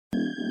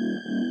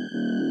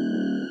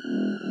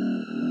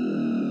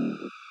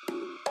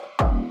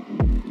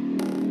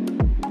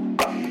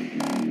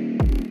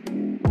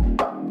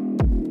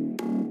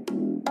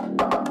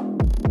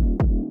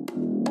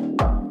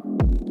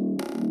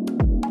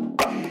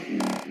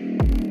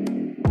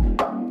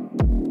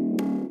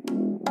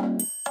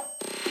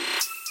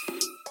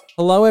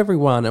Hello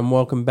everyone and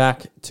welcome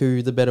back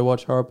to the Better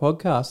Watch Horror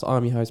Podcast.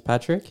 I'm your host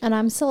Patrick. And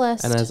I'm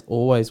Celeste. And as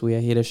always, we are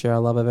here to share our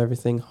love of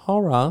everything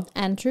horror.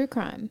 And true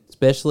crime.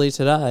 Especially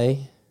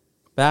today,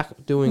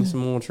 back doing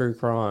some more true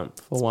crime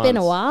for once. It's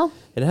been a while.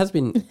 It has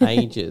been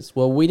ages.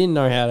 Well, we didn't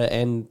know how to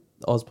end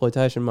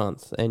Ozploitation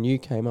Month and you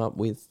came up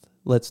with,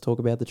 let's talk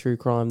about the true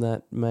crime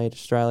that made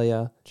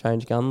Australia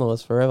change gun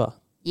laws forever.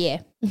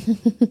 Yeah.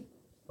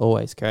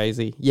 Always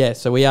crazy. Yeah,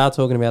 so we are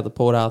talking about the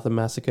Port Arthur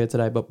Massacre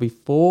today, but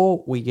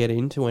before we get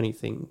into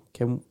anything,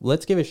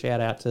 let's give a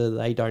shout out to the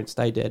They Don't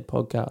Stay Dead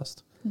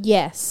podcast.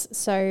 Yes.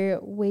 So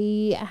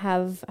we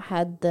have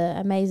had the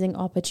amazing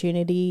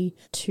opportunity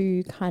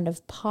to kind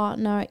of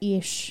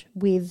partner-ish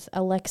with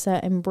Alexa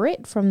and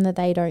Britt from the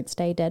They Don't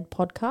Stay Dead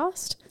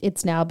podcast.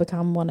 It's now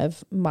become one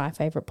of my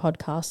favourite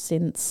podcasts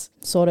since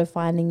sort of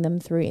finding them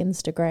through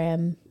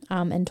Instagram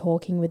and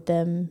talking with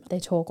them. They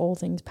talk all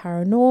things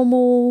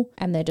paranormal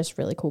and they're just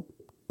really cool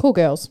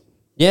girls.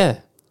 Yeah.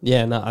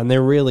 Yeah, no, and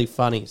they're really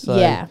funny. So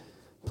yeah.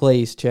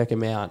 Please check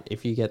them out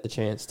if you get the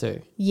chance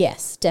to.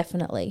 Yes,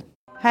 definitely.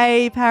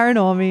 Hey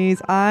Paranormies,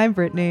 I'm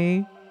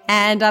Brittany.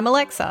 And I'm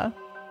Alexa.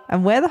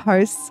 And we're the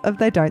hosts of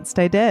They Don't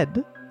Stay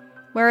Dead.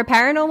 We're a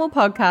paranormal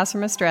podcast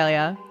from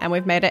Australia, and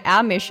we've made it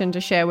our mission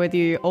to share with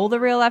you all the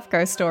real-life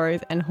ghost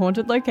stories and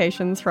haunted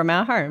locations from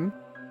our home,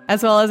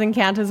 as well as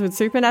encounters with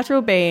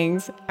supernatural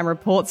beings and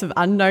reports of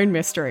unknown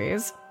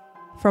mysteries.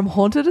 From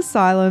haunted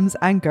asylums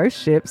and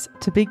ghost ships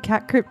to big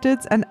cat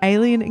cryptids and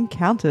alien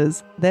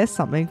encounters, there's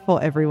something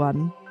for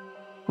everyone.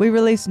 We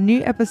release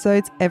new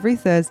episodes every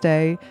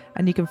Thursday,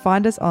 and you can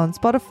find us on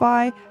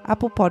Spotify,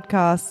 Apple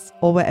Podcasts,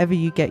 or wherever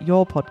you get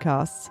your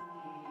podcasts.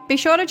 Be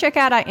sure to check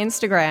out our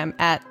Instagram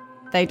at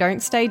They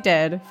Don't Stay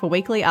Dead for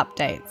weekly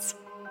updates.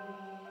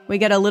 We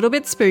get a little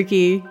bit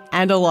spooky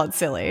and a lot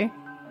silly.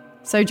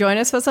 So join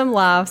us for some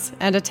laughs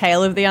and a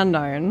tale of the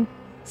unknown.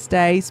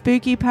 Stay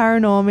spooky,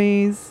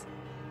 Paranormies.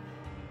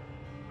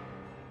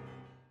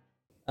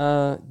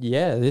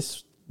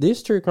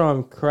 This true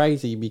crime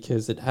crazy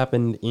because it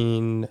happened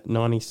in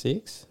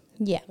 96.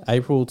 Yeah.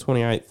 April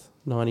 28th,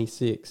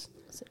 96.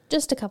 So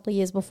just a couple of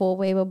years before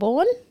we were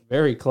born.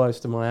 Very close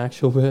to my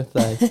actual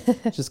birthday.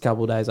 Just a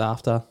couple of days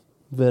after.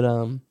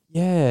 But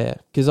yeah,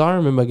 because I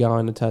remember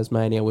going to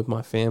Tasmania with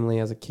my family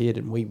as a kid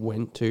and we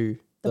went to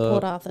the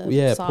Port Arthur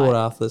site. Port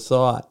Arthur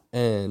site.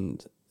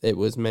 And it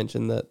was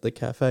mentioned that the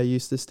cafe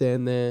used to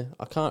stand there.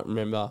 I can't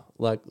remember.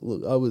 Like,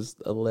 look, I was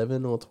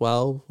 11 or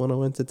 12 when I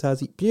went to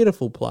Tassie.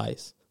 Beautiful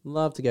place.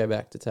 Love to go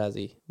back to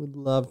Tassie. Would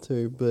love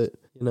to, but,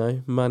 you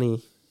know,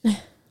 money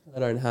I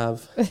don't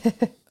have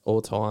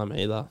or time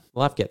either.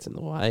 Life gets in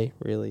the way,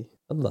 really.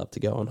 I'd love to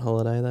go on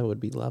holiday. That would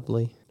be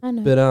lovely. I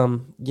know. But,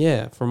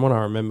 yeah, from what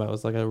I remember, it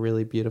was like a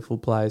really beautiful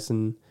place,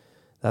 and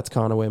that's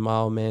kind of where my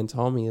old man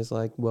told me is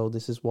like, well,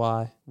 this is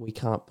why we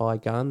can't buy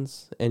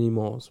guns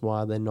anymore. It's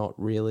why they're not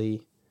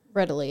really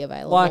readily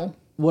available. Like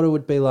what it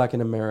would be like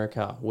in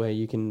America where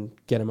you can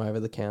get them over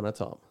the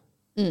countertop.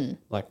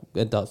 Like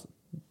it does.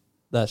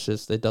 That's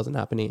just, it doesn't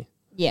happen here.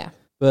 Yeah.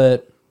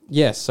 But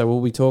yes, so we'll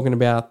be talking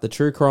about the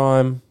true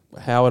crime,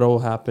 how it all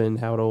happened,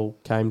 how it all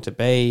came to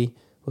be.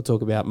 We'll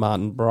talk about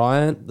Martin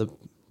Bryant,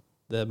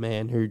 the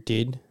man who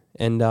did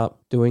end up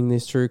doing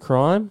this true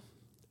crime.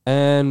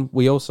 And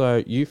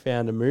you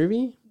found a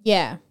movie.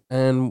 Yeah.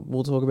 And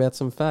we'll talk about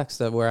some facts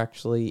that were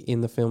actually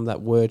in the film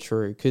that were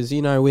true. Because,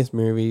 you know, with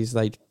movies,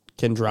 they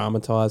can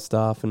dramatize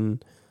stuff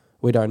and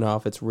we don't know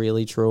if it's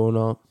really true or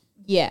not.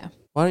 Yeah.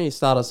 Why don't you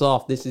start us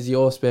off? This is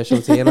your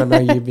specialty and I know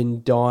you've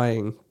been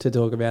dying to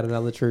talk about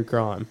another true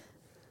crime.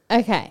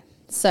 Okay,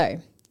 so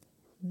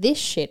this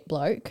shit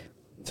bloke,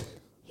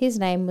 his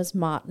name was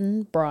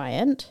Martin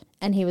Bryant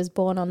and he was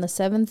born on the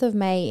 7th of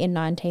May in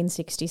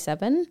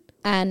 1967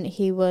 and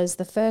he was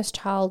the first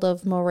child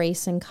of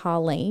Maurice and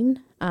Carleen.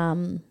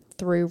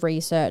 Through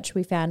research,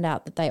 we found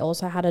out that they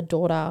also had a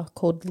daughter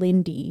called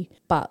Lindy,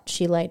 but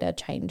she later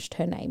changed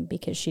her name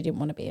because she didn't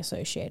want to be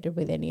associated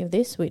with any of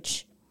this,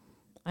 which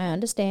I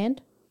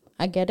understand.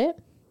 I get it.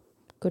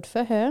 Good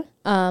for her.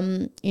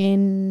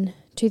 In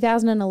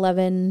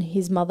 2011,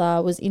 his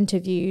mother was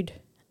interviewed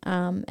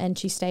and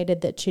she stated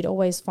that she'd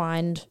always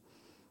find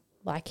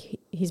like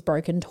his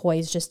broken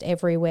toys just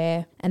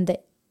everywhere and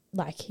that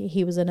like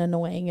he was an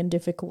annoying and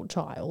difficult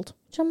child.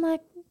 Which I'm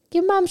like,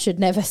 your mum should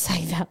never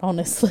say that,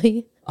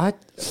 honestly.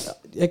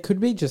 It could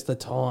be just the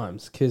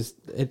times because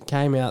it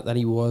came out that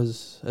he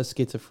was a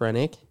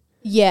schizophrenic.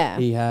 Yeah.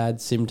 He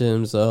had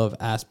symptoms of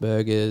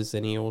Asperger's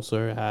and he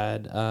also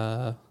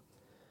had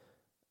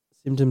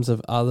symptoms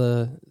of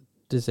other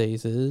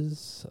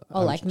diseases.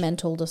 Or like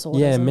mental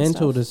disorders. Yeah, and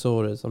mental stuff.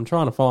 disorders. I'm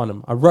trying to find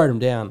them. I wrote them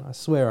down. I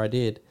swear I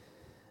did.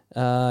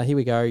 Here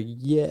we go.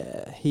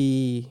 Yeah,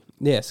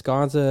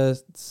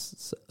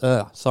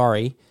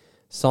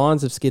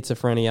 signs of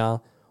schizophrenia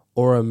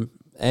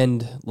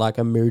and like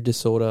a mood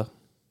disorder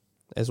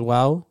as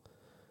well.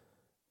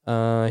 He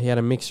had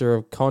a mixture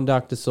of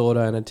conduct disorder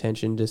and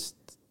attention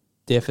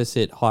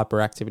deficit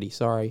hyperactivity.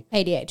 Sorry.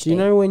 ADHD. Do you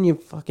know when your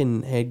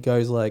fucking head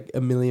goes like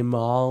a million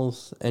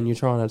miles and you're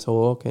trying to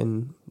talk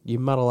and you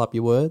muddle up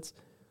your words?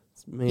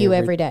 It's me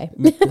every day.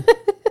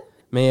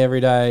 Me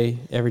every day,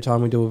 every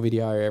time we do a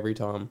video, every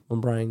time. My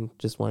brain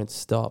just won't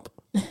stop.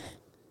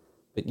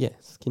 But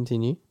yes,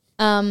 continue.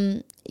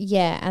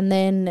 Yeah, and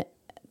then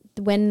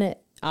when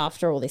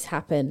after all this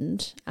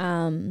happened,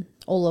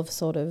 all of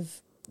sort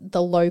of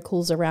the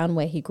locals around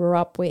where he grew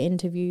up were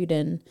interviewed,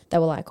 and they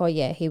were like, oh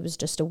yeah, he was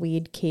just a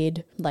weird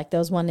kid. Like there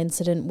was one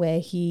incident where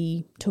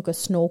he took a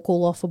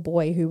snorkel off a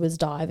boy who was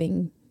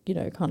diving, you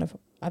know, kind of,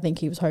 I think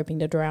he was hoping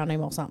to drown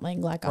him or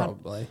something. Like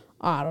Probably.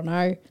 I don't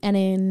know. And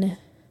in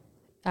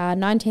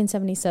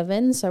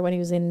 1977, so when he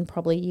was in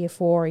probably year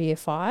 4 or year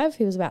 5,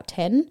 he was about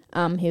 10.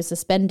 He was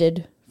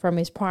suspended from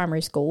his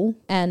primary school,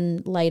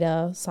 and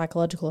later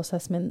psychological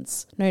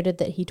assessments noted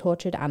that he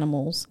tortured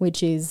animals,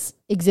 which is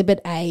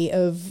exhibit A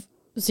of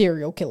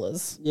serial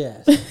killers.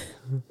 Yes.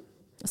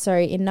 So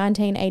in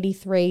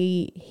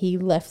 1983, he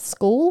left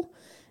school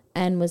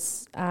and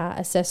was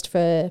assessed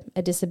for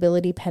a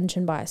disability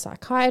pension by a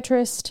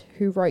psychiatrist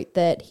who wrote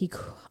that he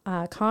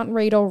can't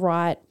read or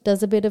write,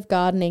 does a bit of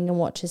gardening and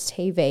watches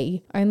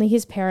TV. Only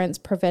his parents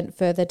prevent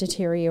further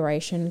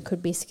deterioration,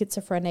 could be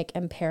schizophrenic,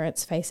 and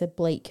parents face a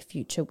bleak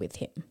future with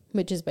him.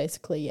 Which is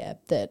basically, yeah,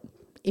 that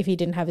if he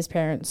didn't have his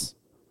parents,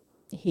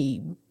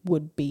 he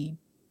would be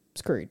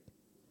screwed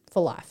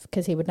for life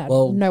because he would have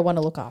no one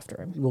to look after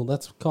him. Well,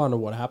 that's kind of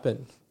what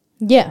happened.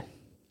 Yeah.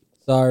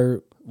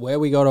 So where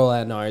we got all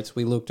our notes,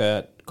 we looked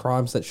at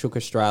Crimes That Shook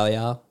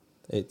Australia.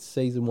 It's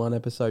season 1,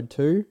 episode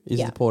 2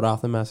 is the Port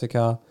Arthur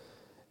Massacre.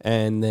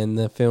 And then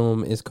the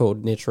film is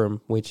called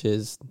Nittrim, which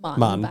is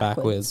Martin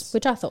Backwards.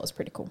 Which I thought was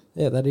pretty cool.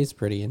 Yeah, that is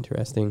pretty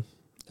interesting.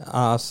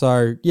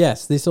 So,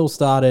 yes, this all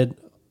started,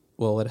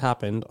 well, it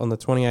happened on the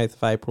 28th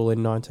of April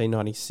in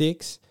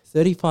 1996.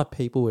 35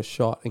 people were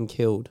shot and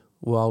killed,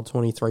 while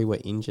 23 were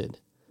injured.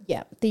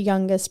 Yeah, the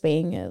youngest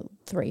being a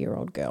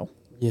 3-year-old girl.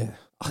 Yeah.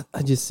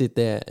 I just sit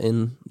there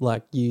and,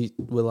 like, you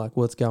were like,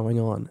 what's going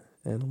on?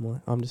 And I'm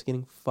like, I'm just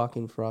getting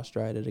fucking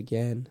frustrated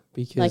again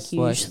because, like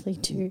you usually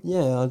do.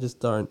 Yeah, I just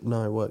don't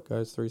know what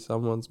goes through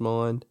someone's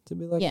mind to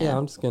be like, yeah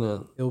I'm just going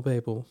to kill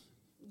people.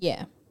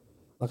 Yeah.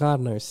 Like, I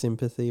have no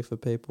sympathy for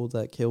people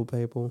that kill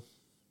people.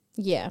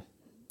 Yeah.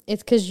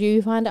 It's because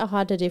you find it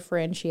hard to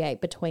differentiate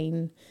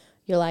between,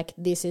 you're like,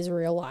 this is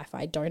real life.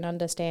 I don't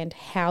understand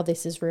how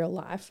this is real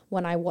life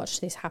when I watch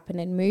this happen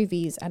in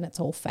movies and it's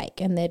all fake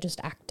and they're just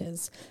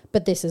actors.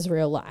 But this is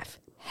real life.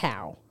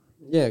 How?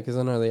 Yeah, because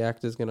I know the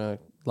actor's going to,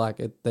 like,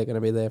 they're going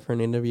to be there for an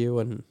interview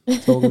and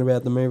talking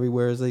about the movie,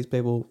 whereas these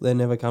people, they're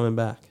never coming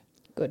back.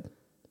 Good.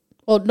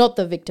 Well, not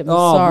the victims.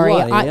 Oh, sorry.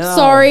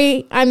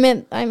 Sorry. I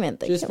meant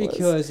the just killers. Just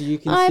because you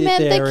can I sit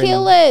meant there the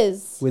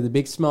killers. with a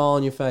big smile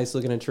on your face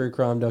looking at true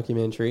crime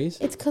documentaries.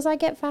 It's because I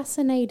get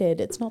fascinated.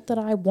 It's not that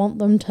I want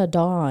them to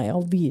die,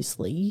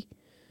 obviously.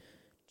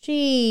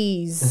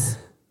 Jeez.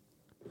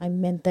 I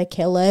meant the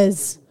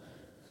killers.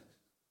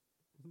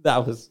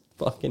 That was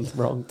fucking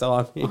wrong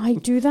timing. I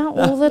do that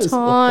all the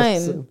time.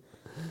 Awesome.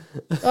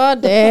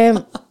 God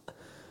damn.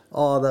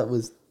 Oh, that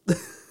was...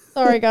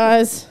 Sorry,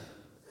 guys.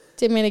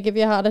 Didn't mean to give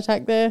you a heart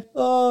attack there.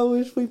 Oh, I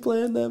wish we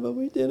planned that, but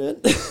we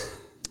didn't.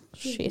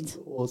 Shit.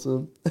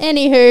 Awesome.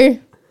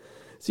 Anywho.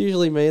 It's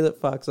usually me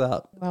that fucks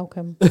up.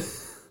 Welcome.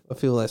 I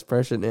feel less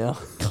pressure now.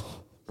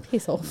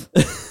 Piss off.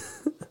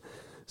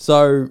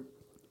 So,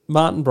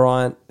 Martin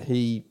Bryant,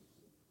 he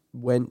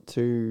went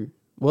to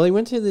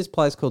this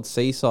place called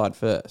Seaside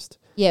first.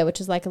 Yeah, which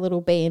is like a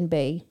little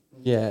B&B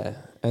Yeah,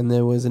 and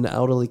there was an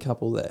elderly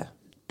couple there.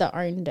 that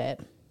owned it.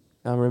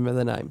 I don't remember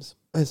the names.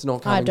 It's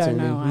not coming don't to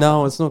know me. either.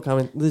 No, it's not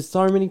coming. There's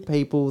so many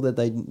people that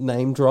they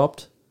name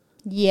dropped.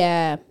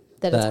 Yeah,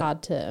 that it's That-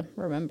 hard to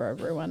remember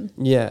everyone.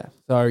 Yeah.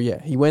 So,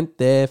 yeah, he went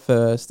there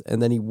first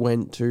and then he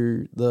went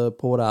to the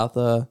Port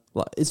Arthur.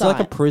 It's like a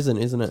Site. prison,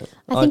 isn't it?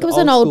 I Like think it was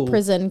an school. old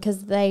prison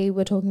because they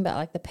were talking about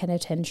like the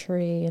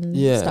penitentiary and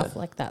Yeah. stuff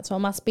like that. So it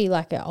must be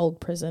like an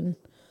old prison.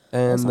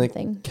 And the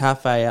something.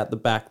 cafe out the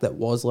back that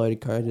was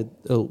located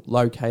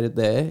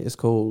there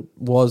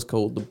was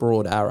called the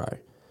Broad Arrow.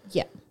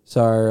 Yeah.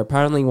 So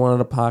apparently he wanted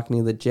to park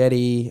near the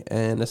jetty,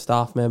 and a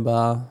staff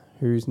member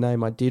whose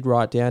name I did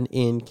write down,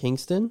 in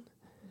Kingston.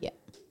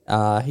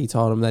 Yeah. He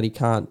told him that he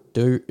can't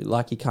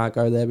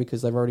go there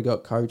because they've already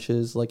got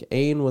coaches. Like,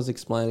 Ian was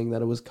explaining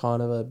that it was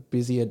kind of a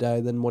busier day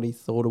than what he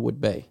thought it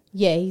would be.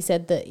 Yeah, he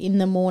said that in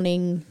the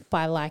morning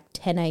by like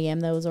 10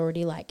 a.m. there was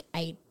already like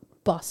 8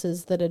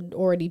 buses that had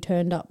already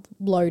turned up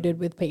loaded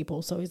with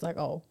people. So he's like,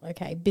 oh,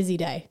 okay, busy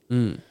day.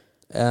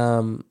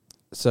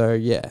 So,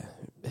 yeah,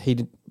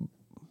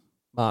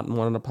 Martin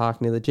wanted to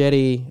park near the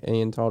jetty.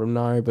 Ian told him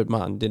no, but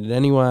Martin did it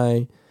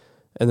anyway.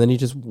 And then he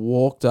just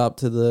walked up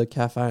to the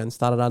cafe and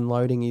started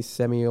unloading his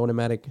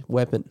semi-automatic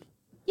weapon.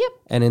 Yep.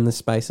 And in the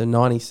space of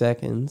 90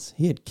 seconds,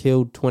 he had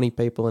killed 20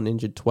 people and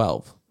injured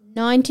 12.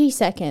 90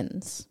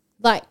 seconds.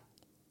 Like,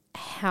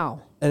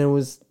 how? And it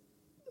was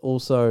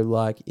also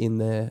like in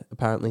there,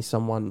 apparently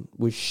someone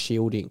was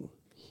shielding,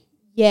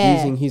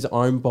 using his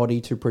own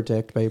body to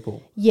protect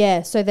people.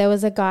 Yeah, so there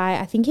was a guy,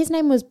 I think his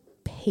name was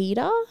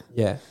Peter.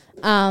 Yeah.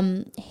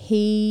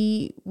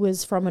 He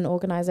was from an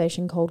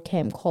organisation called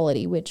Camp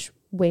Quality, which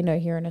we know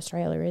here in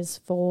Australia is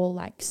for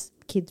like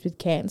kids with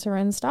cancer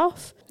and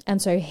stuff.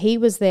 And so he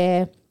was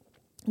there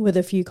with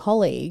a few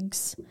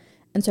colleagues.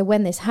 And so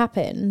when this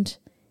happened,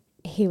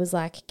 he was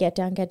like, get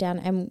down,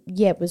 and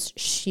was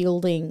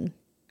shielding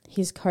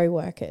his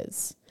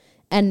co-workers.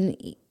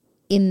 And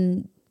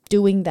in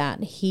doing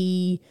that,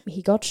 he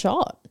got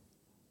shot,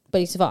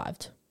 but he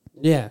survived.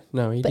 Yeah,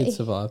 no, he did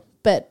survive.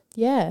 But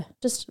yeah,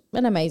 just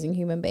an amazing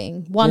human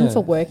being. One,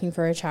 for working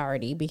for a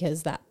charity,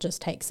 because that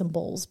just takes some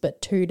balls,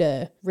 but two,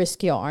 to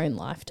risk your own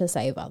life to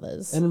save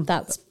others. And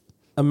that's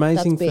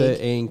amazing for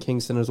big. Ian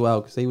Kingston as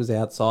well, because he was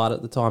outside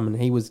at the time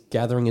and he was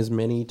gathering as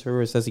many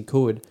tourists as he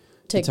could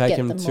to take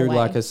them to away.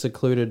 like a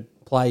secluded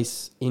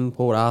place in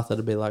Port Arthur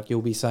to be like,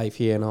 you'll be safe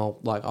here and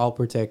I'll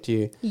protect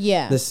you.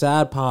 Yeah. The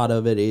sad part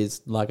of it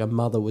is like a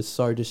mother was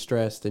so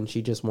distressed and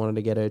she just wanted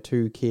to get her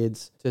 2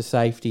 kids to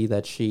safety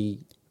that she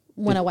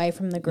went away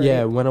from the group.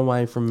 Yeah, went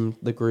away from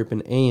the group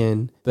and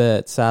Ian,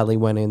 but sadly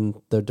went in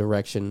the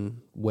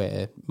direction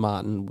where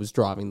Martin was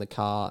driving the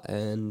car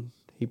and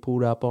he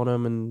pulled up on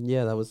him, and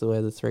that was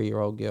where the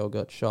 3-year-old girl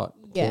got shot,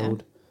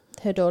 killed.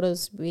 Her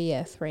daughters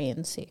were 3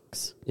 and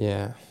 6.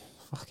 Yeah.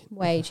 Fucking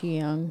way too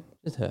young.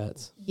 It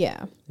hurts.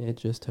 Yeah. It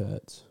just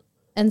hurts.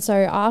 And so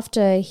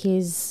after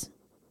his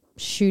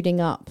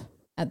shooting up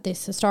at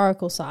this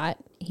historical site,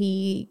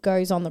 he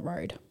goes on the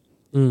road.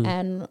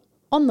 And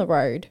on the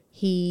road,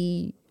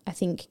 he, I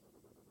think,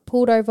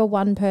 pulled over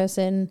one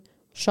person,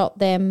 shot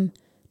them,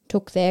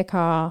 took their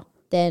car,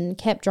 then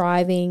kept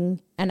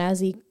driving. And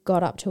as he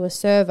got up to a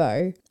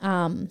servo...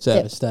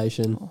 service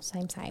station. Oh,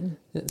 same.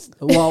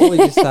 Well, we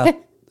just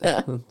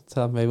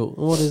tell people,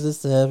 what is a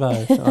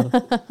servo?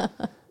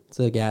 It's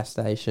a gas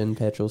station,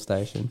 petrol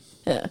station.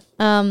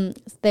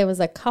 There was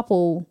a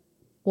couple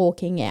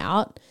walking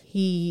out.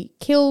 He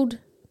killed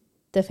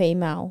the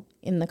female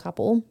in the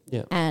couple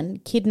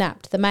and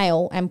kidnapped the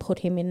male and put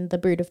him in the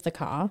boot of the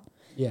car.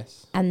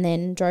 Yes. And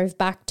then drove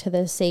back to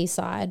the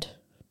seascape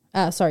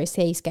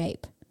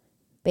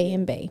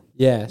B&B.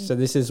 Yeah, so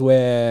this is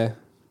where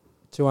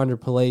 200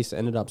 police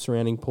ended up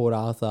surrounding Port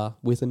Arthur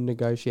with a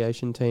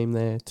negotiation team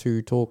there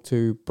to talk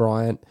to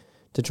Bryant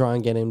to try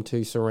and get him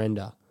to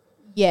surrender.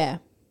 Yeah.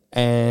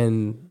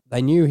 And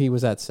they knew he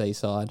was at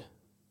Seaside.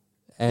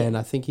 And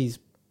I think his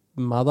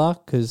mother,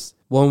 because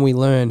when we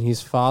learned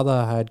his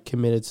father had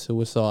committed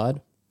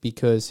suicide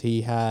because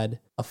he had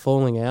a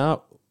falling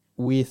out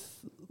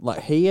with,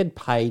 like, he had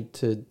paid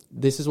to,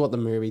 this is what the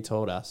movie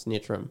told us,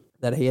 Nitram,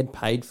 that he had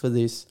paid for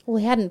this. Well,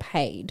 he hadn't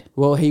paid.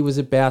 Well, he was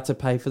about to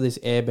pay for this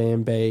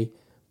Airbnb,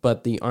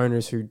 but the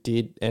owners who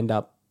did end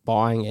up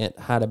buying it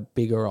had a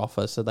bigger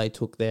offer, so they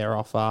took their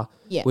offer,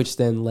 which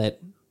then led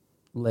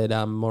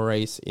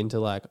Maurice into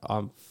like,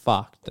 I'm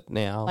fucked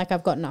now. Like,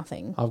 I've got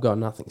nothing.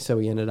 So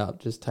he ended up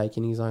just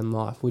taking his own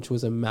life, which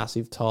was a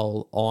massive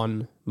toll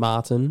on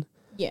Martin.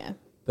 Yeah.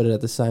 But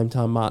at the same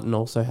time, Martin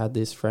also had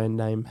this friend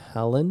named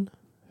Helen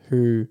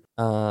who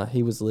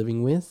he was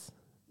living with.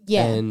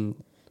 Yeah.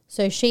 And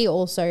so she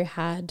also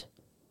had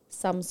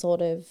some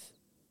sort of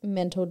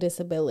mental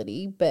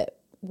disability, but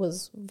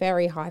was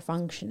very high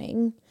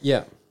functioning.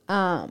 Yeah.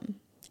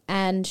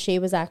 And she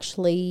was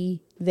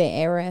actually the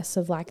heiress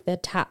of like the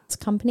Tats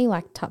company,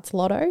 like Tats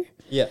Lotto.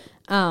 Yeah.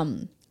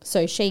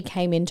 So she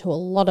came into a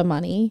lot of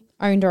money,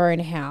 owned her own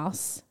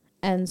house.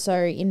 And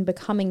so in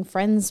becoming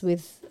friends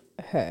with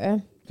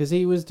her... Because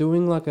he was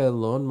doing like a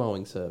lawn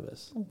mowing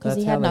service. Because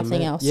he had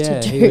nothing else to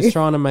do. Yeah, he was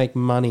trying to make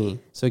money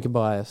so he could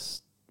buy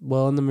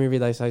well, in the movie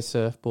they say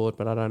surfboard,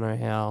 but I don't know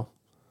how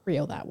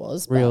real that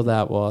was.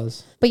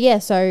 But yeah,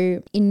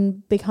 so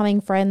in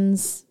becoming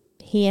friends,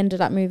 he ended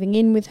up moving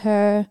in with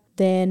her.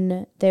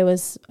 Then there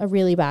was a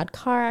really bad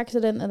car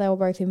accident that they were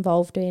both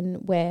involved in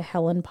where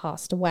Helen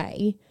passed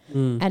away.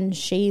 And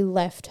she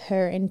left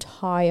her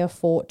entire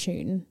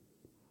fortune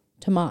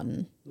to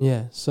Martin.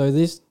 Yeah, so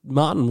this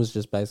Martin was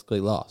just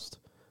basically lost.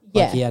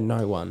 Like, he had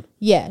no one.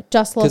 Yeah,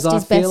 just lost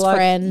his best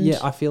friend. Yeah,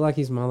 I feel like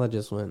his mother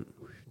just went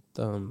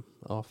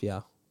off,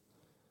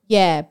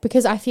 Yeah,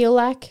 because I feel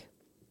like,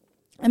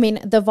 I mean,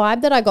 the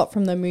vibe that I got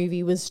from the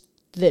movie was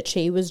that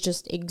she was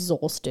just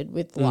exhausted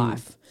with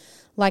life.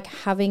 Like,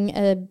 having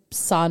a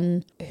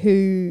son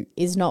who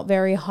is not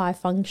very high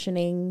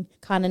functioning,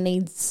 kind of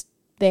needs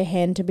their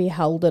hand to be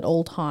held at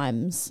all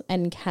times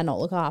and cannot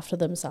look after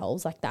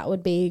themselves. Like, that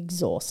would be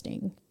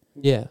exhausting.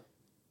 Yeah.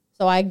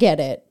 So I get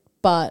it,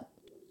 but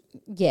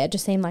yeah, it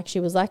just seemed like she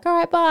was like, all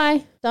right,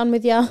 bye, done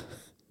with ya.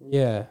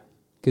 Yeah,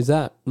 because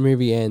that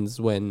movie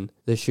ends when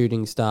the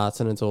shooting starts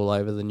and it's all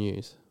over the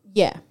news.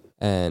 Yeah.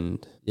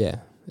 And yeah,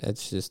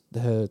 it's just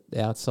her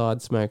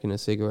outside smoking a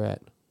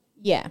cigarette.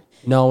 Yeah.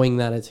 Knowing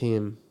that it's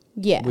him.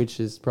 Yeah. Which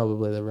is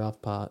probably the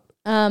rough part.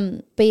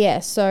 But yeah,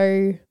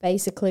 so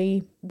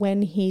basically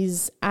when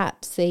he's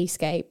at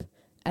Seascape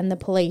and the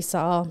police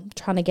are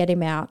trying to get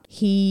him out,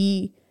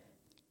 he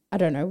I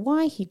don't know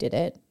why he did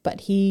it,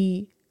 but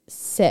he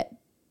set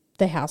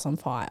the house on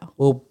fire.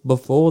 Well,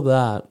 before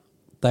that,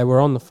 they were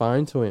on the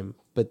phone to him,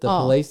 but the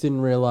Oh. police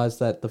didn't realise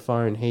that the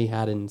phone he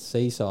had in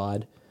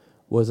Seaside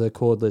was a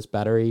cordless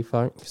battery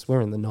phone, because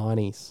we're in the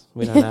 90s.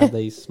 We don't have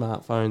these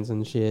smartphones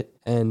and shit.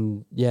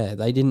 And, yeah,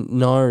 they didn't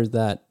know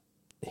that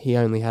he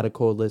only had a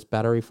cordless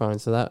battery phone,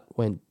 so that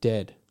went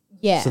dead.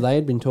 Yeah. So they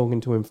had been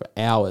talking to him for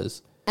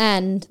hours.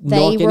 And Not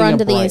they getting were a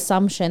under the break.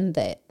 assumption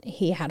that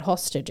he had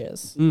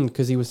hostages.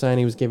 Because he was saying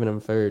he was giving them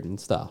food and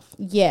stuff.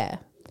 Yeah.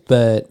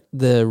 But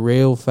the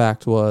real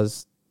fact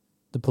was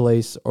the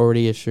police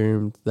already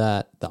assumed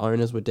that the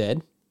owners were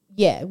dead.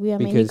 Yeah. I mean,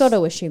 you Because- got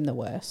to assume the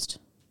worst.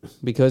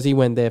 Because he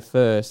went there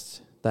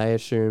first, they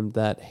assumed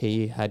that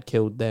he had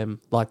killed them.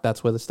 Like,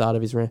 that's where the start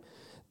of his rant.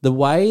 The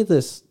way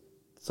this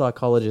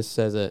psychologist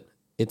says it,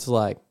 it's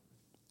like,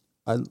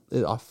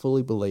 I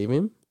fully believe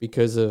him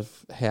because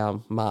of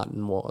how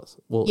Martin was,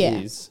 Yeah.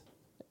 is,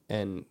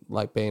 and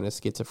like being a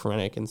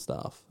schizophrenic and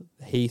stuff.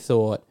 He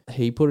thought,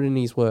 he put it in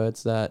his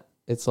words that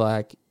it's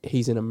like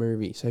he's in a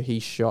movie. So he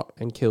shot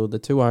and killed the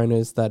two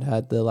owners that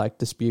had the like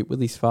dispute with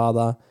his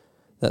father.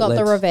 That Got the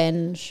led to-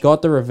 revenge.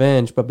 Got the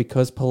revenge, but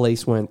because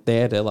police weren't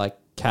there to like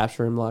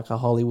capture him like a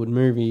Hollywood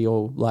movie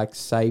or like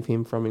save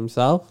him from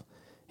himself,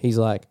 he's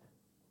like,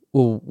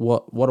 well,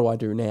 what do I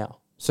do now?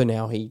 So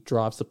now he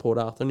drives to Port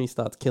Arthur and he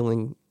starts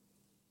killing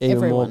even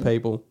Everyone. more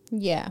people.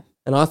 Yeah.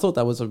 And I thought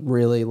that was a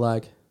really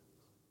like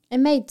It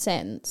made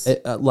sense.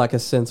 like a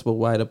sensible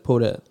way to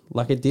put it.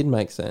 Like it did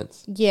make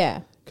sense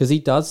yeah. because he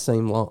does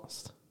seem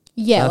lost.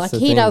 Yeah. That's Like the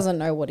he thing. doesn't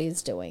know what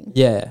he's doing.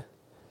 Yeah.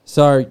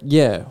 So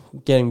yeah,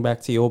 getting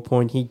back to your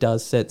point, he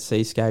does set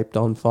Seascape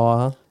on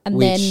fire, And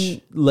which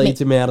then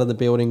leads him out of the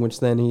building, which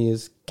then he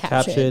is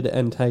Captured. captured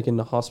and taken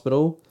to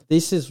hospital.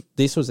 This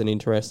was an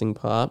interesting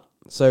part.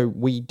 So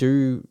we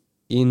do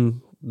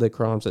in the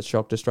Crimes That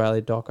Shocked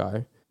Australia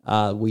doco,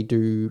 we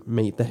do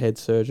meet the head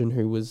surgeon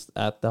who was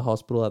at the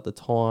hospital at the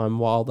time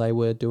while they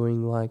were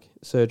doing like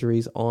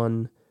surgeries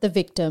on The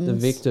victims. the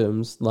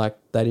victims. Like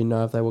they didn't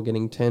know if they were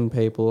getting 10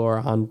 people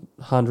or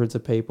hundreds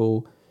of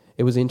people.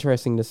 It was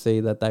interesting to see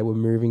that they were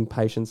moving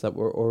patients that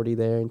were already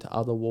there into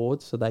other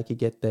wards so they could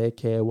get their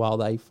care while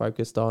they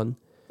focused on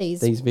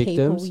these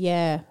victims. People,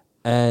 yeah.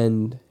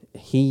 And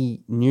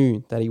he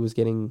knew that he was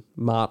getting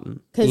Martin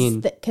in.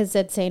 Because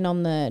they'd seen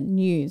on the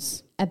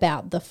news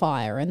about the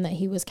fire and that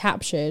he was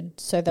captured.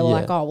 So they were Yeah.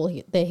 like, oh,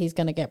 well, he's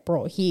going to get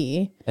brought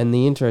here. And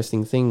the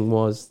interesting thing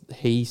was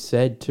he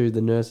said to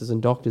the nurses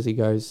and doctors, he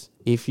goes,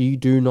 if you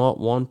do not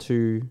want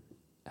to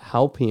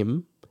help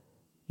him,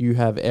 you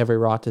have every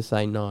right to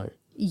say no.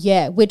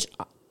 Yeah, which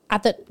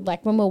at the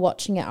like when we're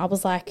watching it, I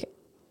was like,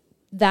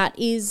 that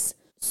is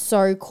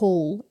so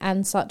cool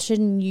and such a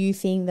new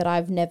thing that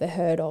I've never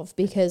heard of,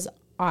 because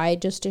I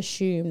just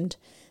assumed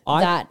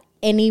that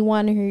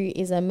anyone who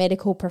is a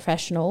medical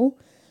professional,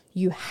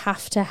 you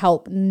have to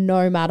help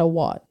no matter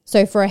what.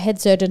 So for a head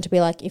surgeon to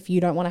be like, if you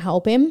don't want to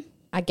help him,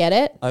 I get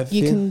it.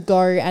 You can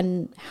go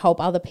and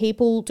help other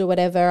people, do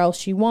whatever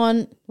else you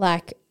want.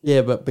 Like,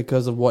 Yeah, but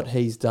because of what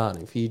he's done,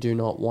 if you do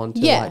not want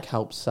to Yeah. like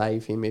help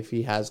save him, if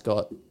he has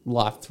got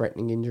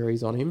life-threatening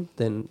injuries on him,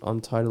 then I'm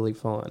totally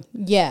fine.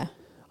 yeah,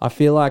 I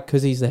feel like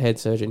because he's the head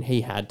surgeon,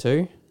 he had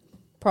to.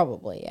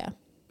 probably, yeah.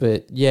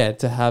 But yeah,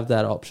 to have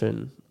that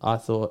option, I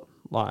thought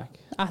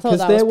I thought because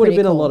that there was would have pretty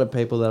been a cool. lot of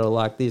people that are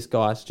like, this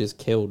guy's just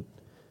killed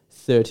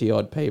 30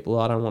 odd people.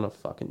 I don't want to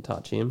fucking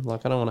touch him.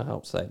 Like, I don't want to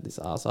help save this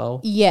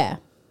asshole. Yeah,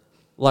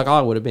 Like,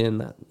 I would have been in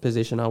that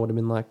position. I would have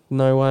been like,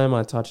 no way am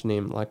I touching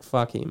him. Like,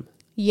 fuck him.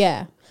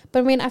 yeah. But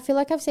I mean, I feel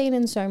like I've seen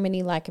in so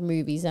many like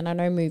movies, and I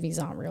know movies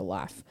aren't real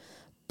life,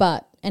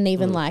 but, and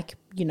even like,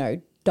 you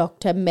know,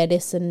 doctor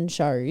medicine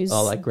shows.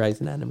 Oh, like Grey's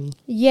Anatomy.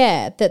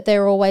 Yeah, that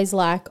they're always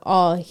like,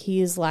 oh,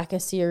 he's like a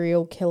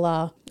serial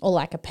killer or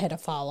like a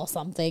pedophile or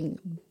something.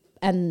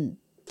 And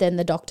then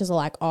the doctors are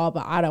like, oh,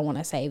 but I don't want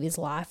to save his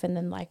life. And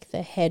then like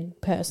the head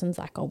person's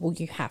like, oh, well,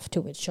 you have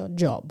to. It's your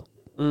job.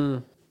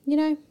 You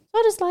know,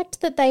 I just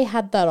liked that they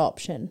had that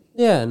option.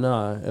 Yeah,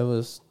 no, it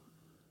was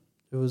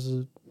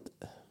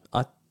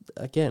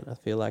I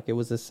feel like it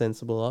was a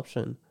sensible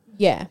option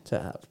Yeah. to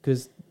have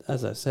because,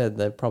 as I said,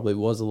 there probably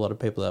was a lot of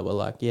people that were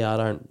like, yeah, I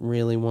don't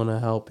really want to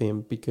help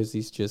him because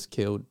he's just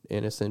killed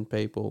innocent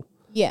people.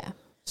 Yeah.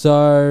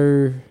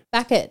 So,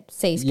 Back at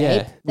Seascape.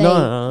 Yeah. They,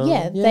 No.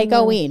 Yeah, Yeah, they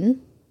go no.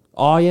 in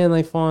oh yeah, and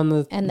they find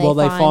the And they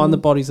they find find- the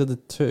bodies of the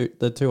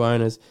two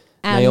owners.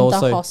 and they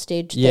also, the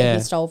hostage that yeah.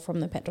 he stole from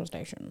the petrol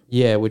station.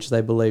 Yeah, which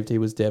they believed he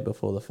was dead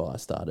before the fire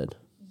started.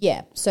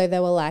 Yeah, so they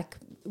were like,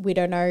 we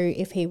don't know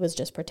if he was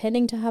just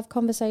pretending to have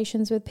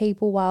conversations with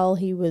people while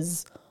he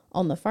was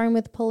on the phone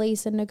with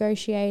police and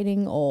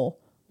negotiating, or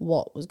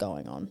what was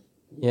going on.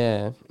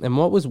 Yeah, and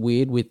what was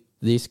weird with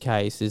this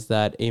case is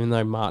that even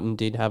though Martin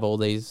did have all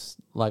these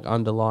like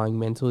underlying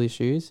mental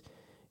issues,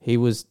 he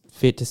was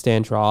fit to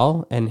stand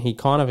trial and he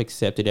kind of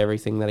accepted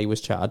everything that he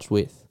was charged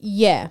with.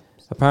 Yeah,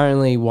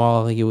 Apparently,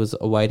 while he was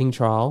awaiting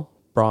trial,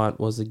 Bryant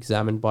was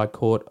examined by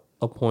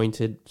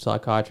court-appointed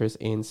psychiatrist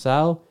Ian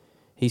Sale.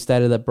 He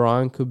stated that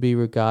Bryant could be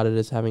regarded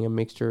as having a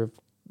mixture of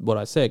what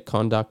I said,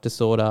 conduct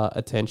disorder,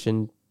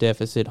 attention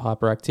deficit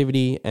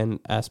hyperactivity,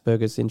 and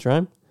Asperger's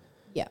syndrome.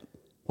 Yeah.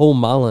 Paul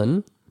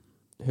Mullen,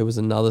 who was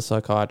another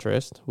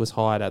psychiatrist, was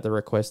hired at the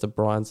request of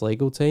Bryant's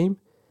legal team,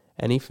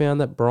 and he found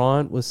that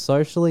Bryant was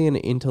socially and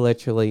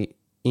intellectually,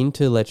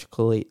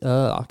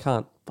 I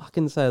can't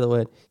fucking say the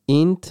word,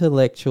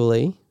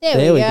 intellectually,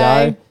 There we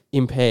go.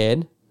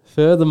 impaired.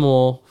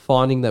 Furthermore,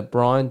 finding that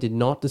Bryant did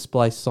not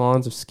display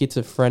signs of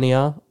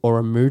schizophrenia or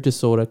a mood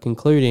disorder,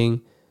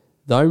 concluding,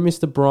 though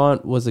Mr.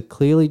 Bryant was a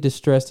clearly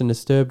distressed and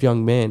disturbed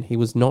young man, he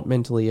was not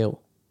mentally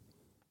ill.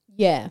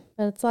 Yeah.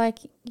 But it's like,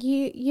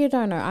 you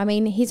don't know. I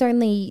mean, he's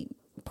only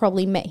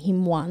probably met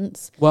him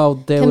once. Well,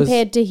 there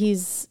compared to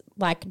his,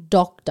 like,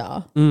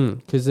 doctor.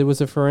 because there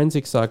was a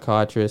forensic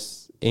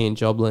psychiatrist, Ian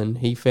Joblin.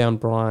 He found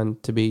Brian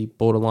to be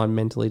borderline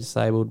mentally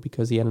disabled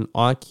because he had an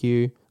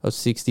IQ of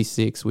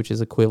 66, which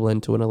is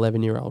equivalent to an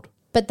 11-year-old.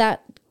 But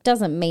that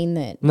doesn't mean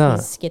that No.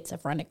 he's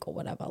schizophrenic or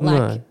whatever.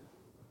 No. Like,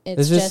 it's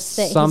There's just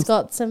just that he's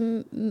got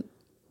some...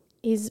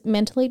 He's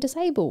mentally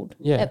disabled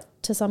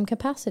to some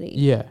capacity.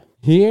 Yeah.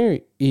 Here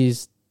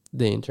is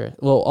the interest.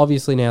 Well,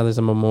 obviously now there's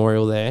a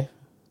memorial there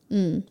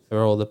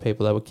for all the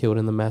people that were killed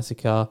in the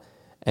massacre.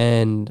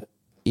 And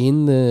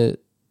in the...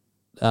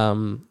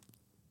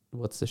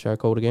 what's the show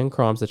called again?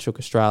 Crimes That Shook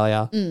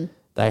Australia.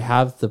 They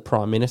have the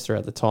Prime Minister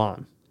at the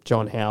time,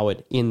 John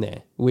Howard, in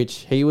there,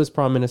 which he was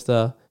Prime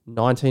Minister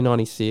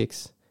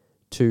 1996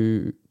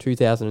 to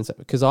 2007.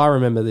 Because I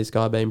remember this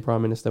guy being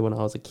Prime Minister when I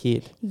was a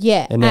kid.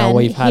 Yeah. And now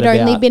we've had he'd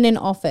only about- been in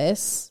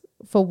office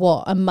for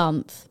what, a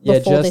month Yeah,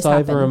 before just this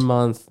over happened. a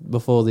month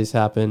before this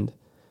happened.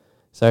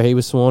 So he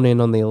was sworn in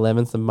on the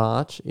 11th of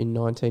March in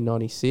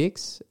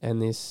 1996.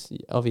 And this,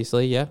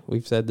 obviously,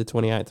 we've said the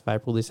 28th of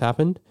April this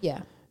happened.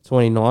 Yeah.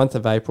 29th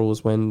of April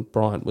was when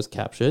Bryant was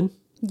captured.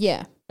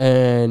 Yeah.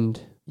 And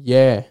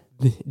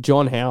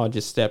John Howard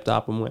just stepped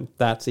up and went,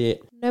 that's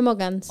it. No more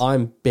guns.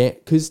 I'm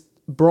bet because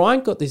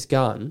Bryant got this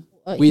gun.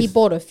 He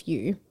bought a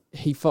few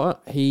He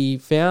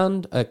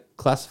found a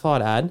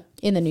classified ad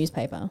in the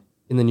newspaper.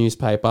 in the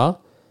newspaper,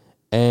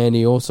 and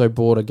he also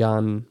bought a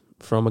gun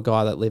from a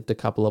guy that lived a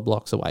couple of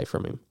blocks away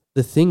from him.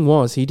 The thing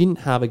was, he didn't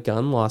have a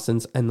gun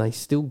license, and they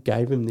still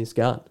gave him this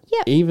gun.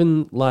 Yep.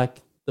 Even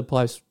like the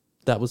place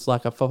that was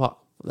like a proper.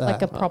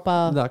 Like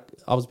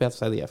I was about to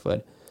say the F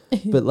word,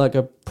 but like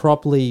a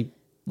properly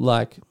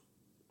like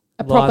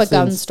A proper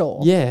gun licensed- store.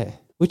 Yeah,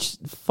 which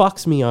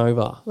fucks me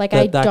over. Like, that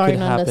I that could don't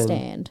happen.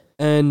 understand.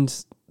 And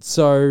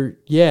so,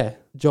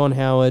 John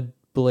Howard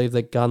believed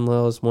that gun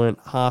laws weren't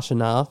harsh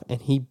enough,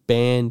 and he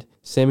banned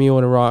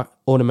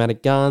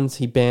semi-automatic guns.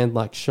 He banned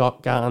like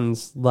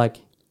shotguns, like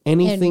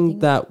anything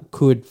that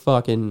could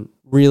fucking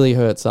really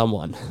hurt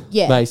someone.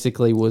 Yeah.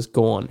 Basically was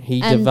gone.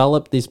 He And-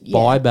 developed this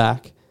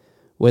buyback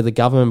where the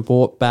government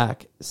bought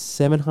back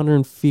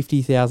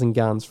 750,000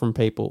 guns from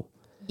people.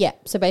 Yeah.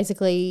 So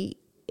basically,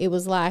 it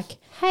was like,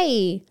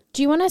 hey,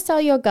 do you want to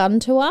sell your gun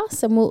to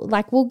us? And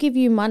we'll give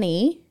you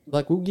money.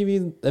 Like, we'll give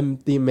you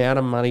the amount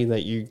of money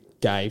that you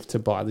gave to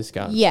buy this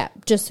gun. Yeah,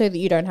 just so that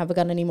you don't have a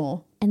gun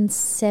anymore. And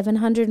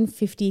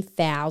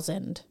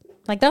 750,000.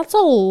 Like, that's a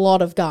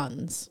lot of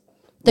guns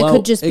that Well,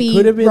 could just it be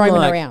could have been roaming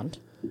like- around.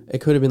 It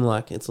could have been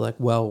like, it's like,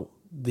 well,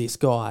 this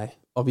guy,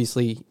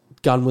 obviously,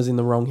 gun was in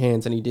the wrong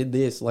hands and he did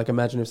this. Like,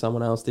 imagine if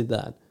someone else did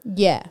that.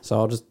 Yeah.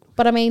 So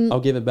But I mean, I'll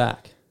give it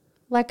back.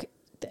 like,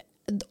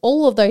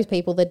 all of those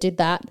people that did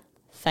that,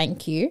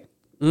 thank you.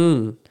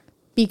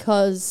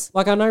 Because,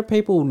 Like, I know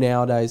people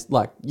nowadays,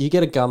 like, you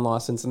get a gun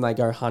license and they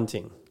go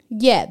hunting.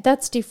 yeah,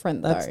 that's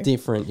different That's though.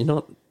 different. You're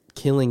not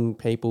killing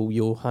people,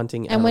 you're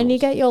hunting And when you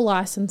animals. get your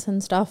license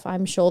and stuff,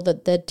 I'm sure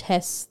that the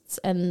tests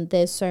and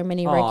there's so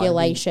many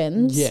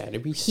regulations.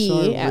 it'd be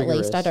so here, at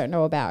least. I rigorous. don't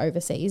know about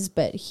overseas,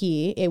 but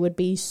here it would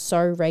be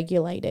so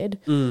regulated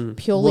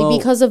purely Well,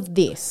 because of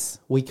this.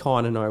 We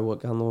kind of know what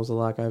gun laws are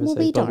like overseas. Well,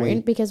 we but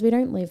don't because we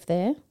don't live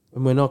there.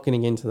 And we're not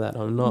getting into that.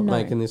 I'm not No.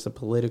 making this a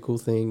political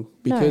thing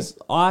because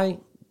I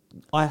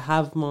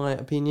have my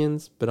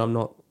opinions, but I'm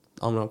not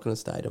going to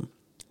state them.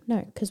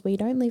 No, because we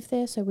don't live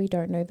there, so we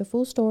don't know the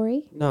full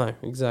story. No,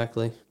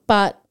 exactly.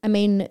 But, I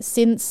mean,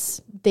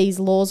 since these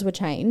laws were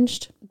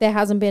changed, there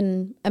hasn't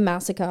been a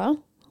massacre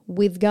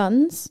with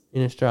guns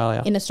In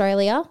Australia. in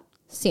Australia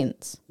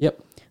since.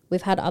 Yep.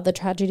 We've had other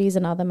tragedies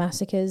and other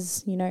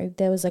massacres. You know,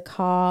 there was a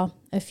car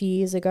a few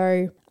years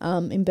ago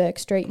in Burke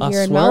Street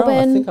here in Melbourne.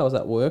 I think I was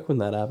at work when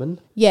that happened.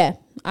 Yeah,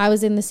 I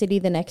was in the city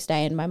the next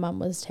day and my mum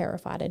was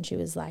terrified and she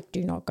was like,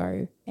 do not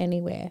go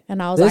anywhere.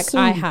 And I was There's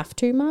like, I some- have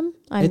to, Mum.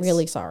 I'm It's-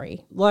 really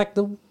sorry. Like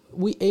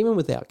we even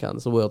without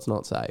guns, the world's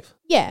not safe.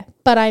 Yeah,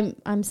 but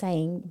I'm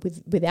saying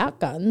without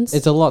guns.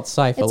 It's a lot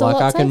safer. It's a Like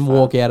lot I can safer.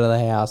 walk out of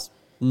the house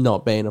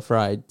not being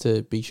afraid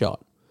to be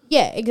shot.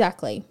 Yeah,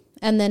 exactly.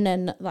 And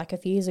then like a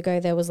few years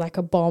ago, there was like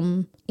a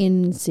bomb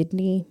in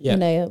Sydney Yeah.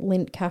 in a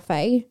Lindt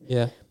cafe,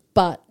 Yeah.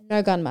 but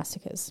no gun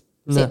massacres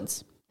No.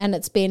 since. And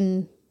it's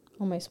been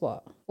almost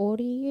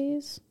 40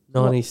 years?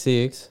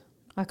 96.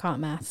 I can't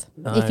math.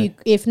 No.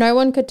 If no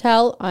one could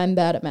tell, I'm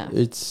bad at math.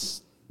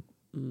 It's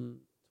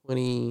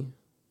 20,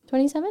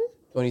 27?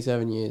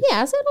 27 years.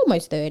 Yeah, I said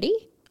almost 30.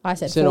 I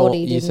said You 40,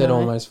 you didn't said I?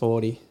 almost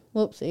 40.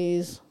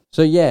 Whoopsies.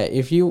 So yeah,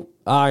 if you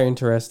are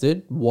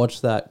interested,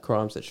 watch that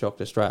Crimes That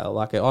Shocked Australia.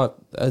 Like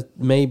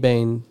me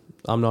being,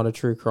 I'm not a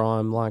true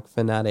crime like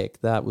fanatic.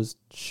 That was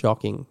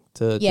shocking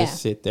to Yeah.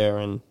 just sit there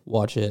and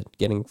watch it,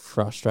 getting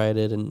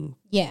frustrated and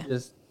Yeah.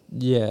 just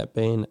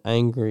being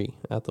angry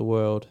at the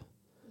world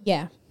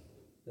Yeah.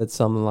 that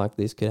something like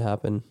this could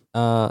happen.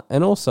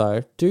 And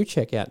also do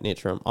check out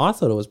Nitram. I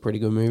thought it was a pretty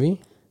good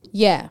movie.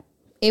 Yeah.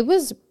 It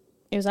was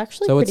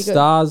actually So it pretty good.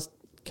 stars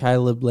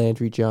Caleb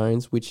Landry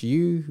Jones, which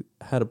you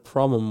had a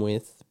problem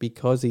with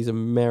because he's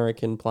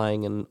American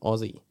playing an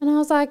Aussie. And I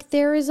was like,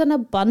 there is an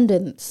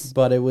abundance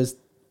But it was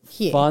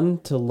here. fun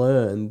to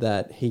learn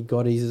that he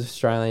got his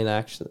Australian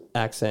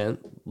accent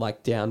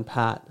like down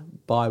pat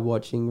by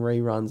watching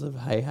reruns of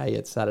Hey Hey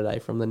It's Saturday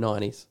from the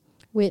 90s.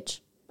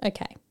 Which,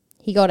 okay,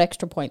 he got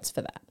extra points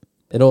for that.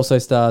 It also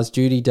stars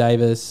Judy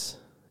Davis,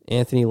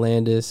 Anthony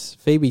Landis,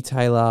 Phoebe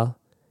Taylor,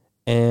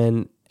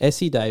 and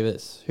Essie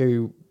Davis,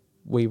 who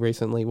we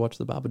recently watched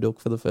The Babadook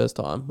for the first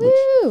time. Which,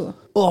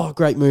 Woo!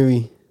 great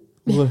movie.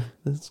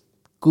 That's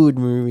good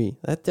movie.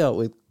 That dealt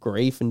with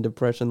grief and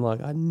depression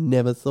like I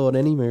never thought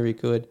any movie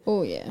could.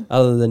 Oh, yeah.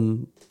 Other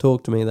than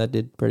Talk to Me, that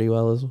did pretty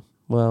well as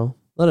well.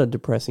 A lot of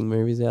depressing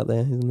movies out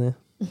there, isn't there?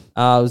 It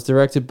was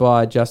directed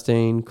by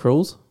Justine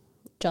Krulls.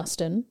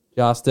 Justin.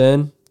 I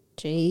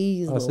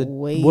Jeez said,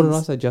 Louise. what did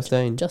I say?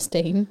 Justine.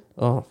 Justine.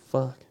 Oh,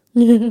 fuck.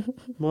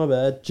 My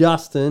bad.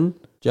 Justin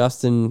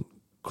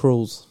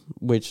Krulls,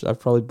 which I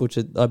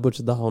butchered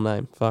the whole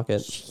name. Fuck it.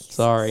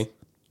 Sorry.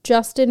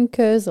 Justin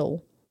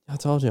Kurzel. I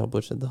told you I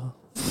butchered the whole.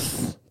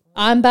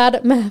 I'm bad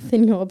at math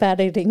and you're bad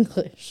at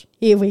English.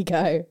 Here we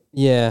go.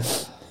 Yeah.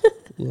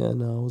 Yeah,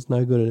 no, I was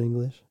no good at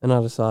English. And I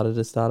decided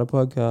to start a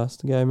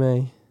podcast. Go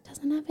me.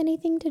 Doesn't have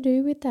anything to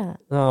do with that.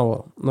 Oh,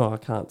 well, no, I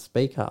can't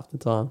speak half the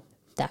time.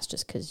 That's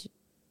just because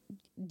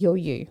you're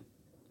you,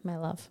 my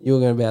love. You were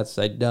going to about to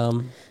say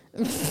dumb.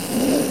 And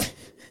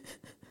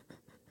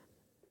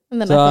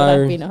then I So- thought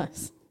that'd be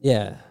nice.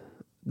 Yeah.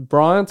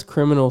 Bryant's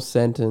criminal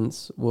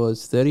sentence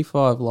was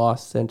 35 life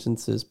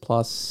sentences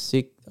plus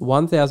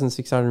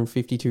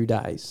 1,652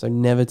 days, so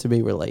never to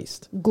be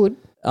released. Good.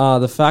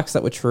 The facts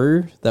that were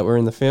true, that were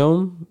in the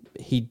film,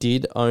 he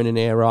did own an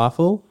air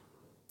rifle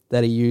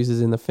that he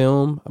uses in the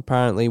film.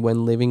 Apparently,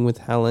 when living with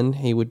Helen,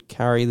 he would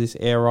carry this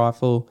air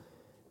rifle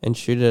and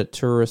shoot it at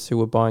tourists who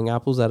were buying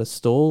apples at a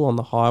stall on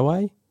the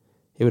highway.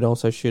 He would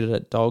also shoot it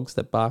at dogs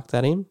that barked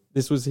at him.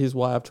 This was his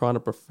way of trying to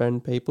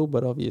befriend people,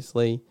 but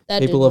obviously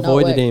That people did not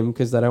avoided work. his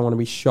because they don't want to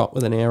be shot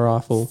with an air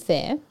rifle.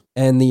 Fair.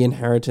 And the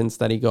inheritance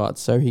that he got.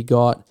 So he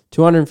got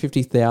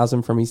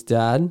 $250,000 from his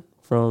dad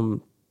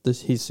from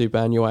his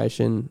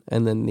superannuation,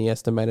 and then the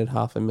estimated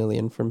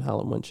 $500,000 from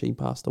Helen when she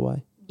passed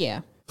away.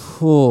 Yeah.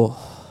 Whew.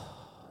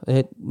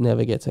 It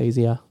never gets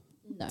easier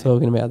No.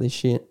 talking about this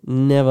shit.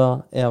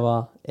 Never,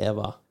 ever,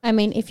 ever. I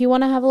mean, if you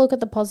want to have a look at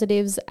the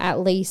positives, at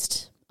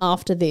least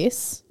after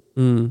this,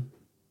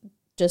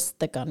 just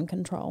the gun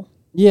control.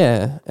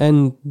 Yeah,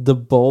 and the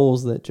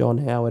balls that John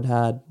Howard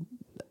had,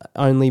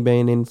 only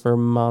being in for a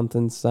month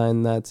and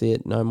saying that's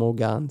it, no more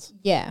guns.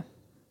 Yeah.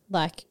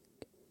 Like,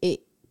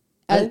 it.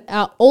 Eh?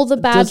 All the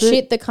bad Does it-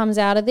 shit that comes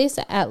out of this,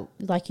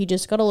 you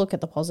just got to look at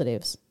the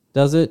positives.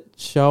 Does it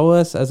show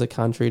us as a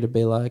country to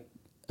be like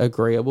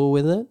agreeable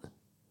with it?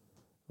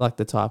 Like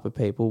the type of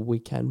people we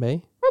can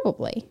be?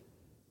 Probably.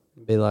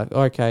 Be like,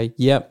 okay,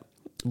 yep,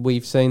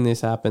 we've seen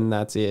this happen,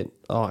 that's it.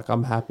 Like,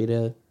 I'm happy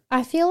to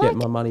I feel get like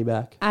my money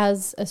back.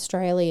 as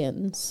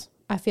Australians,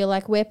 I feel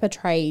like we're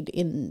portrayed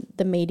in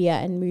the media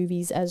and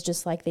movies as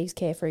just like these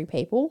carefree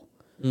people.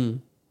 So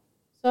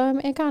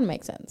it kind of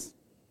makes sense.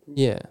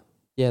 Yeah.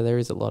 Yeah, there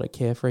is a lot of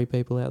carefree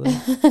people out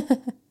there.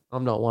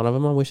 I'm not one of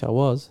them. I wish I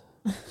was.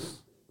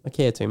 I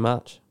care too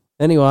much.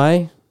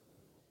 Anyway,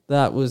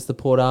 that was the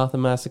Port Arthur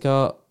Massacre.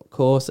 Of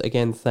course,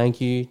 again, thank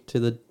you to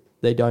the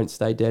They Don't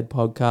Stay Dead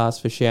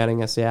podcast for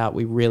shouting us out.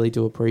 We really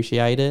do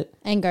appreciate it.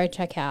 And go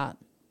check out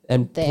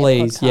And their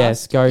please, podcast.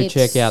 yes, go It's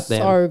check out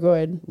them. So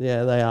good.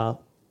 Yeah, they are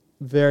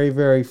very,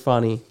 very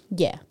funny.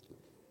 Yeah.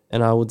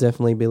 And I will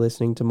definitely be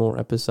listening to more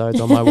episodes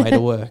on my way to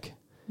work.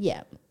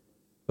 Yeah.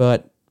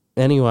 But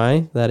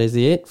anyway, that is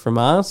it from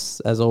us.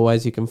 As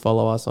always, you can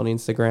follow us on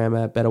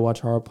Instagram at Better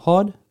Watch Horror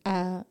Pod.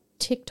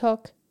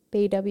 TikTok,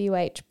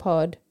 BWH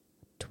Pod,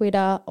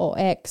 Twitter or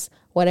X,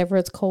 whatever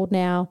it's called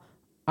now.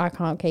 I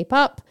can't keep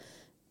up.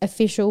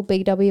 Official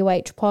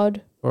BWH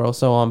Pod. We're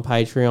also on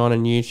Patreon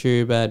and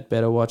YouTube at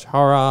Better Watch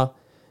Horror.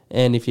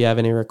 And if you have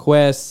any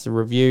requests,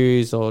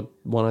 reviews, or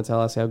want to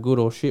tell us how good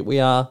or shit we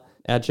are,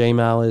 our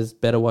Gmail is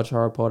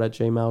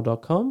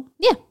betterwatchhorrorpod@gmail.com.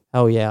 Yeah.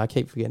 Oh, yeah, I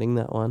keep forgetting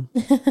that one.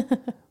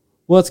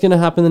 What's going to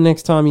happen the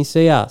next time you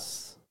see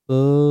us? What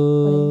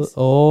is?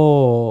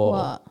 Oh.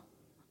 What?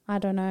 I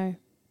don't know.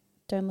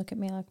 Don't look at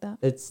me like that.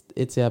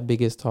 It's our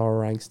biggest horror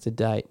ranks to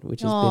date,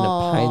 which has been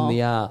a pain in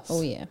the ass.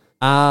 Oh, yeah.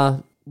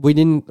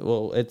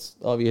 It's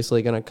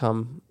obviously going to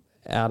come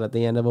out at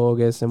the end of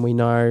August, and we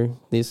know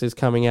this is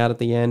coming out at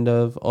the end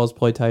of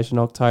Ozploitation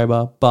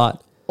October,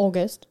 but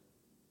August.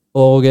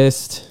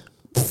 August,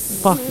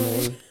 fuck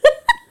me.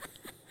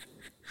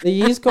 The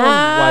year's gone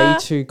way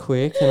too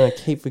quick, and I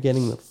keep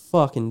forgetting the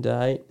fucking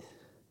date.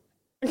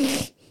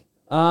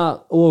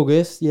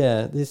 August,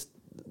 yeah.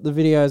 The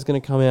video is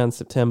going to come out in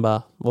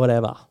September.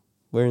 Whatever.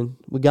 We're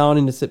going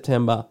into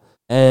September,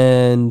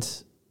 and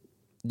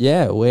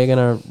yeah, we're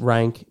going to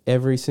rank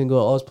every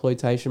single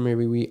Ozploitation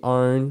movie we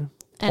own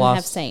And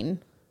have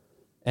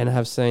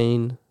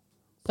seen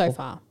so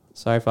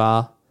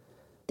far.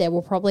 There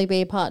will probably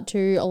be a part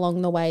 2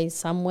 along the way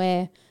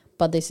somewhere,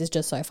 but this is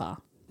just so far.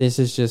 This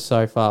is just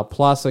so far.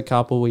 Plus a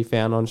couple we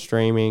found on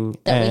streaming.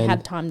 That we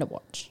had time to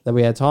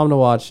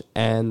watch.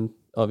 And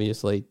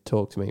obviously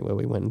Talk to Me, where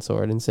we went and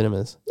saw it in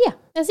cinemas. Yeah,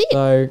 that's it.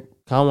 So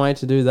can't wait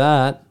to do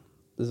that.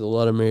 There's a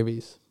lot of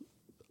movies.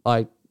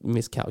 I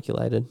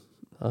miscalculated.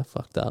 I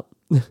fucked up.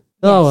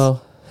 Oh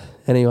well.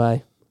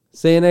 Anyway,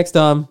 see you next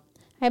time.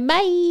 Hey,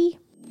 bye.